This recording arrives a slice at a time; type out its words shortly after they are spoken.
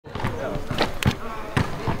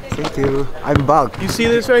Thank you. I'm back. You see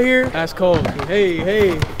this right here? That's cold. Hey,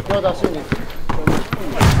 hey.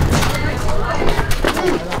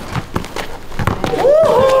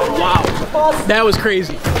 Wow. That was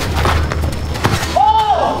crazy.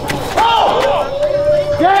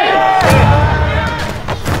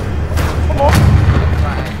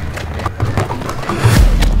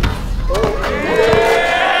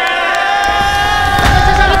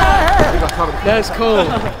 That's cold.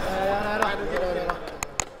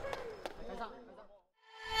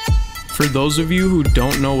 For those of you who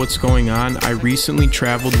don't know what's going on, I recently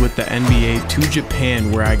traveled with the NBA to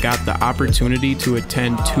Japan, where I got the opportunity to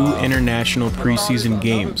attend 2 international preseason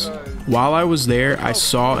games. While I was there, I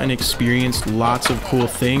saw and experienced lots of cool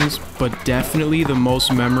things, but definitely the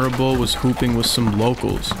most memorable was hooping with some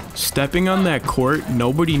locals. Stepping on that court,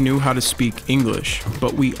 nobody knew how to speak English,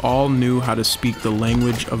 but we all knew how to speak the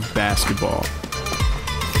language of basketball.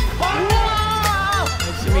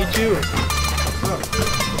 Nice to meet you.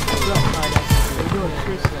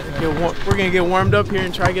 We're gonna get warmed up here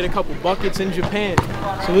and try to get a couple buckets in Japan.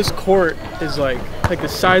 So this court is like the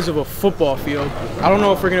size of a football field. I don't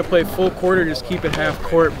know if we're gonna play full court or just keep it half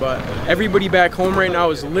court, but everybody back home right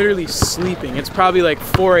now is literally sleeping. It's probably like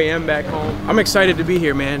 4 a.m. back home. I'm excited to be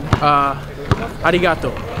here, man.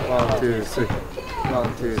 Arigato. 1, 2, 3.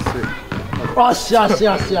 1, 2, 3.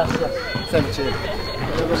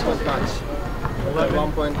 Yes.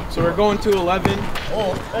 1 point. So we're going to 11.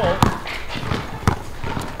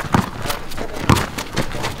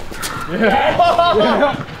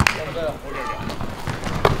 Yeah.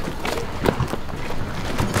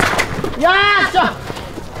 Yes!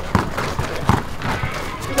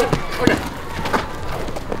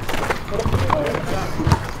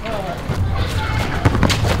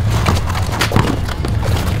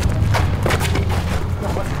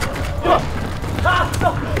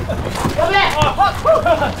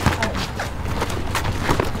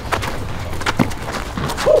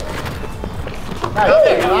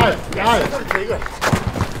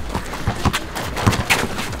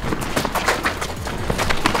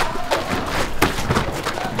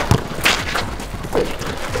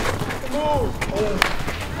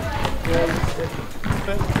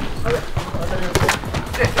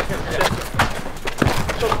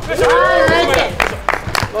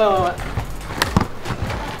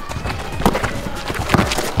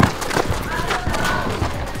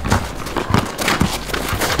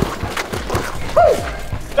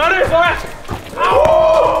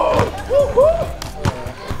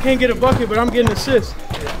 Can't get a bucket, but I'm getting an assist.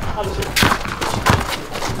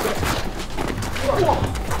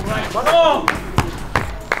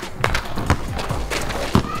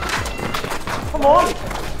 Come on!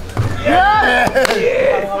 Yeah!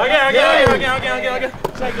 Okay.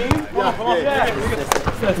 Is that game? Yeah. Come on. That's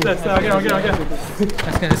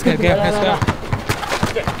okay. Let's go.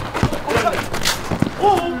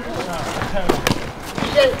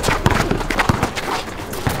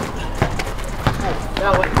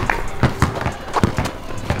 That way.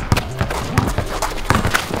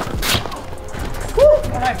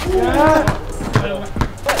 Yeah.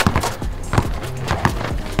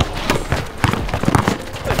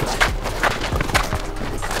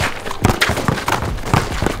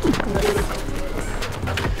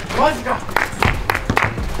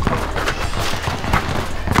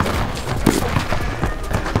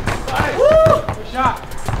 Good shot.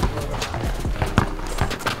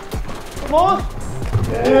 Come on.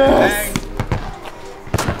 Yes.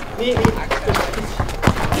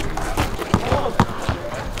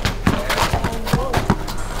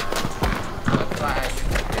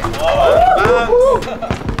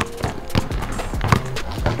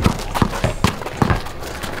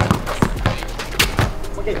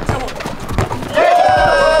 Okay, come on.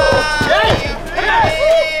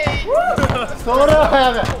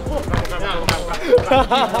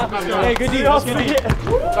 Hey, good deal.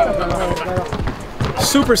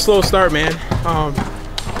 Super slow start, man.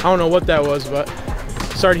 I don't know what that was, but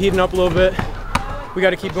started heating up a little bit. We got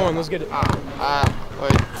to keep going. Let's get it.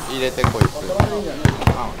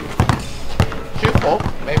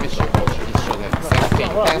 Maybe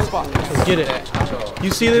Let's get it. You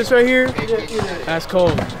see this right here? That's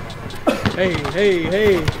cold. Hey.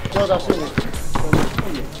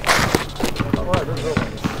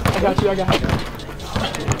 I got you.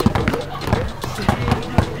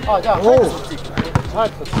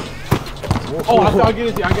 Oh, I'll get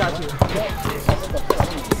it to you. I got you.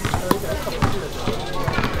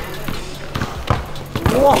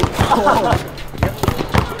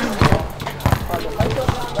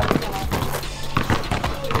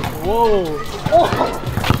 Whoa.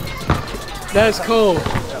 That's cold.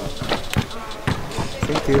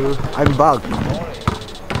 Thank you. I'm bugged.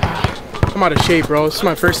 I'm out of shape, bro. This is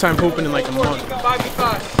my first time hooping in like a month.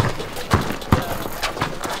 5v5.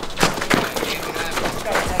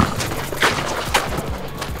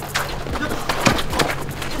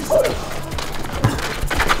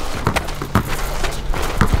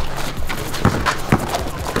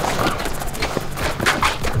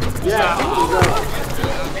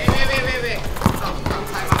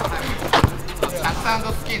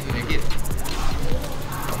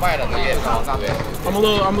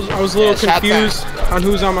 I was a little confused on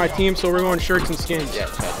who's on my team, so we're going shirts and skins. Yeah.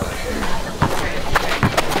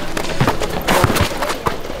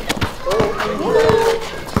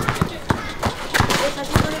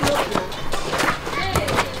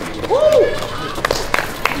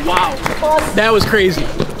 Wow, that was crazy.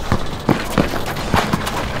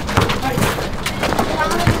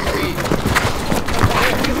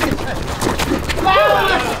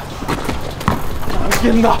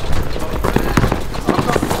 Getting up.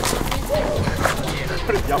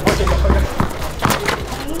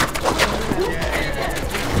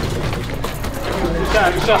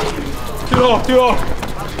 Good shot. Two off.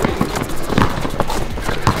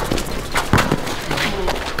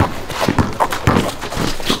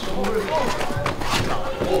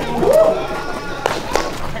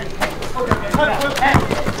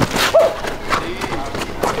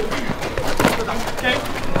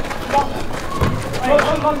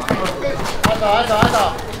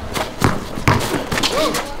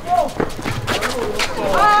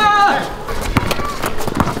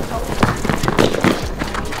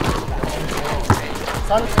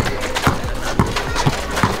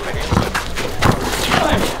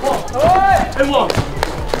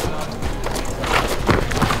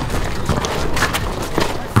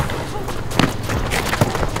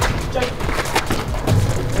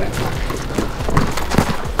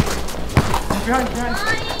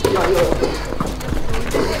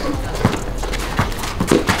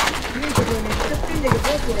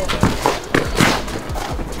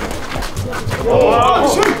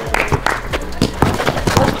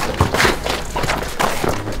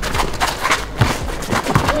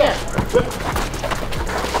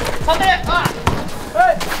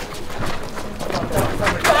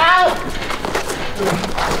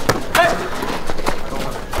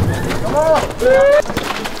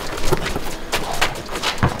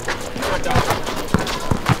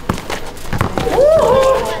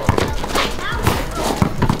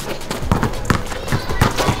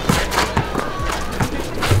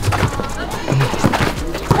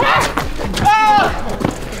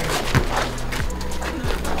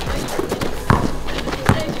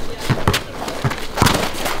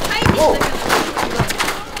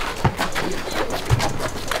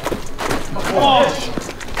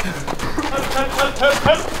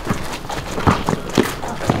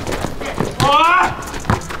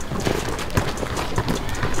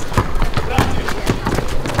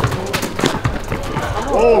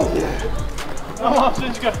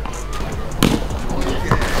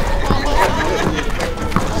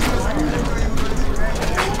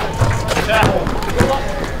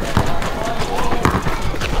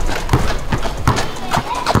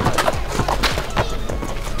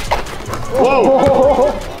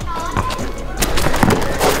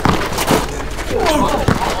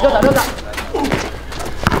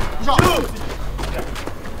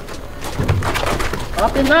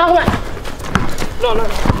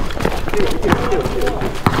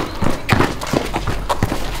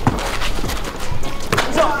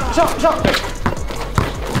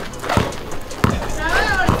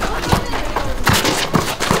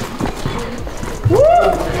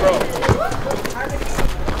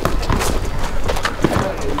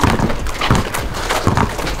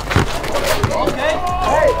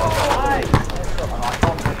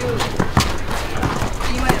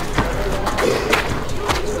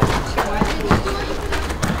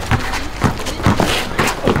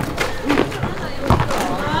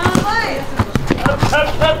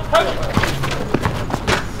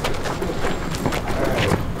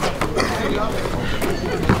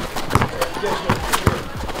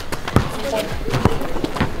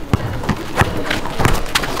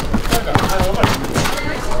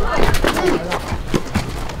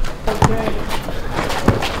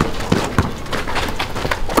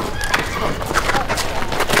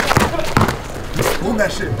 Move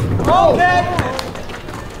that shit. Okay.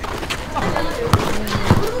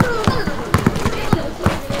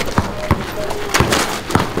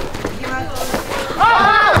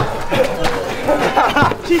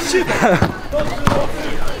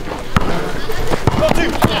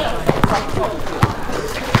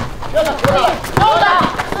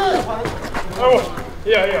 Oh!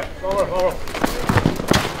 Yeah. Over.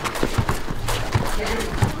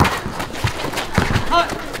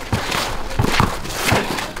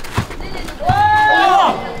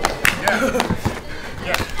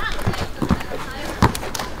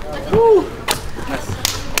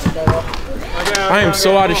 I am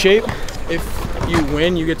so out of shape. If you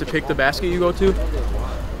win, you get to pick the basket you go to.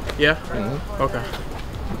 Yeah? Okay.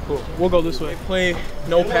 Cool. We'll go this way. Play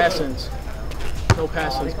no passings. No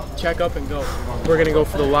passings. Check up and go. We're going to go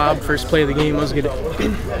for the lob. First play of the game. Let's get it.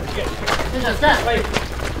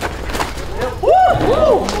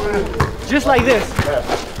 Woo! Just like this.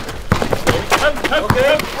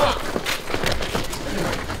 Okay.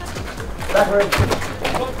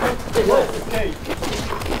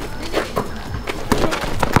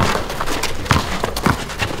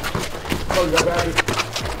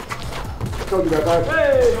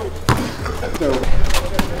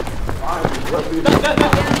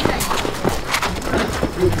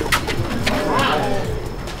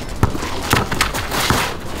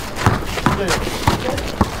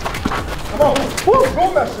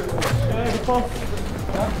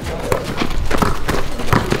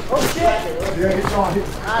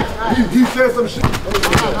 He said some shit.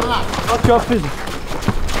 Watch your physics.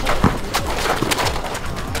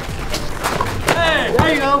 Hey,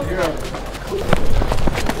 there you go.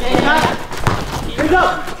 Pick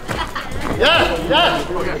up. Yeah.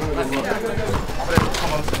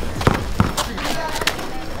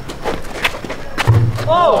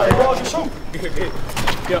 Oh, just shoot.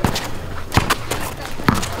 Yep.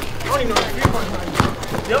 I don't even know if you're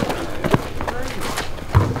Yep.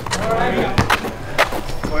 All right.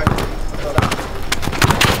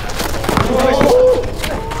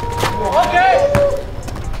 Okay.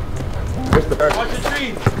 Watch the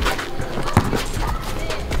tree.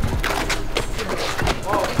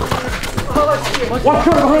 Watch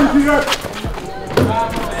out behind you, guys.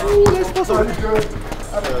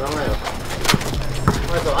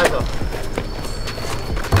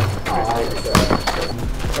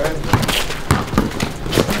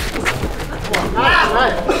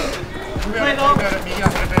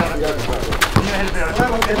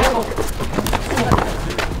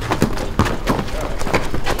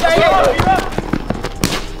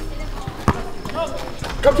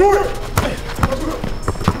 Come to it!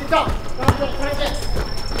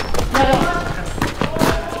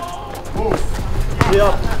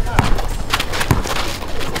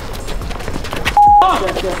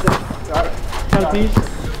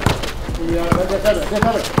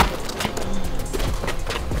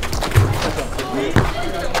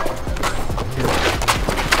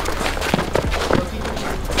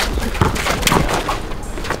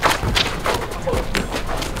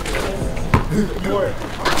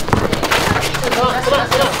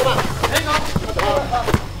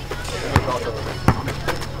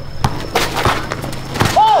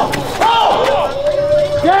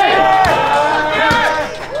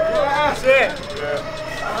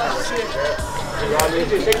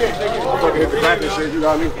 You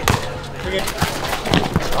got me.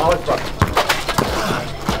 Oh, it's fun.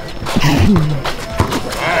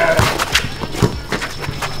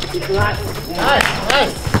 Nice.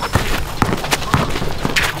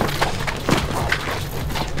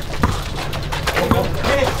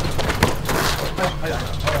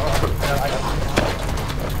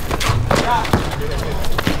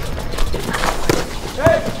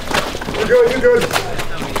 You're good.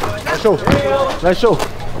 Nice show. Nice show.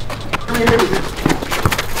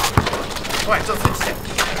 Alright, so sit.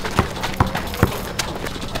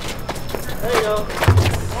 There you go.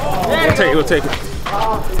 We'll take it.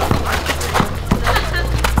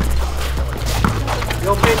 You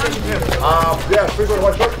don't pay attention to him. Yeah, please go to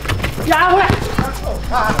white shirt. Yeah,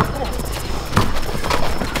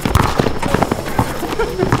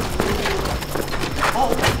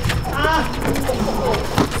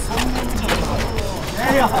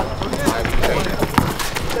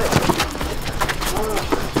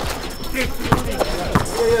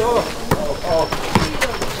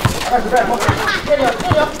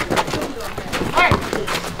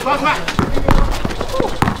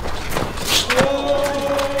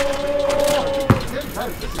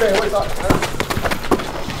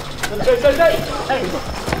 there you go.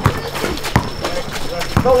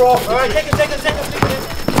 No roll. All right, take it.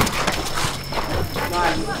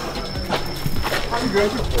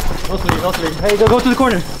 No sleep. Hey, go to the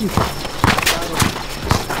corner.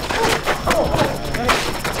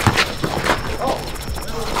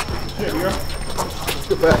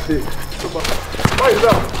 Get back, Steve. Fight it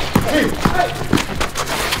up.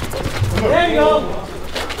 There you go.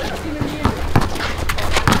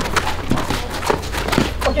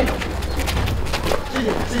 Okay.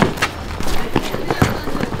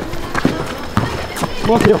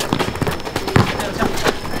 먹을게요.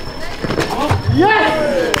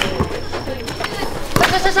 예!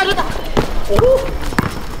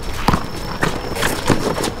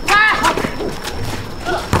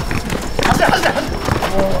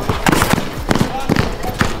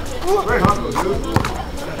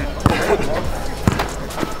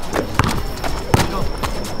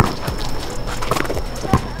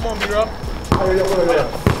 Come on, beat her up.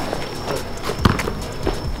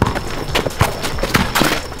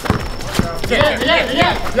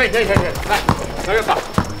来打。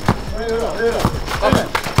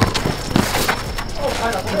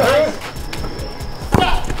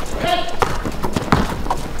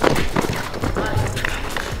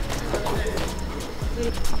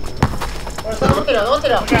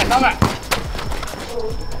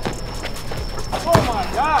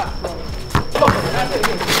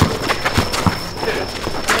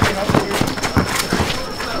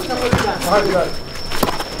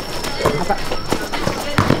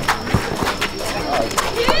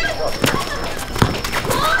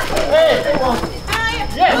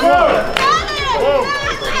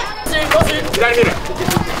残ってる。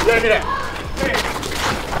左見れ。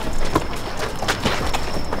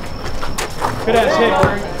Good ass hit.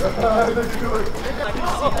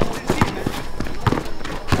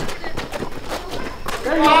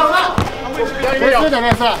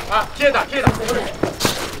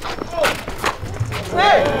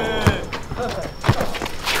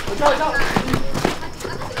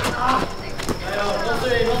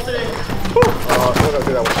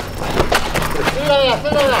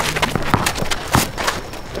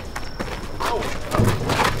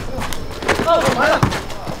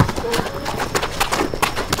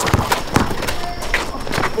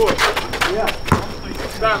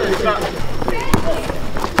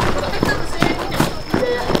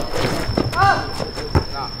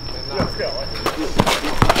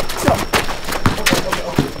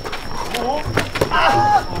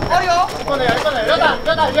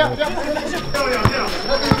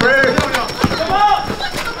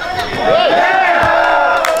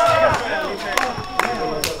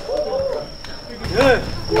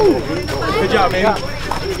 Good job, man.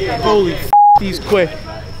 Holy f, he's quick.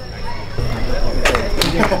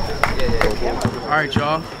 Alright,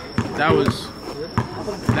 y'all. That was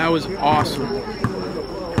awesome.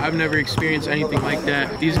 I've never experienced anything like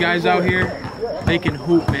that. These guys out here, they can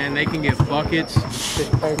hoop, man. They can get buckets.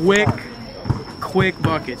 Quick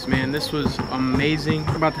buckets, man. This was amazing.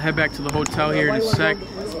 I'm about to head back to the hotel here in a sec,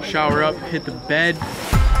 shower up, hit the bed.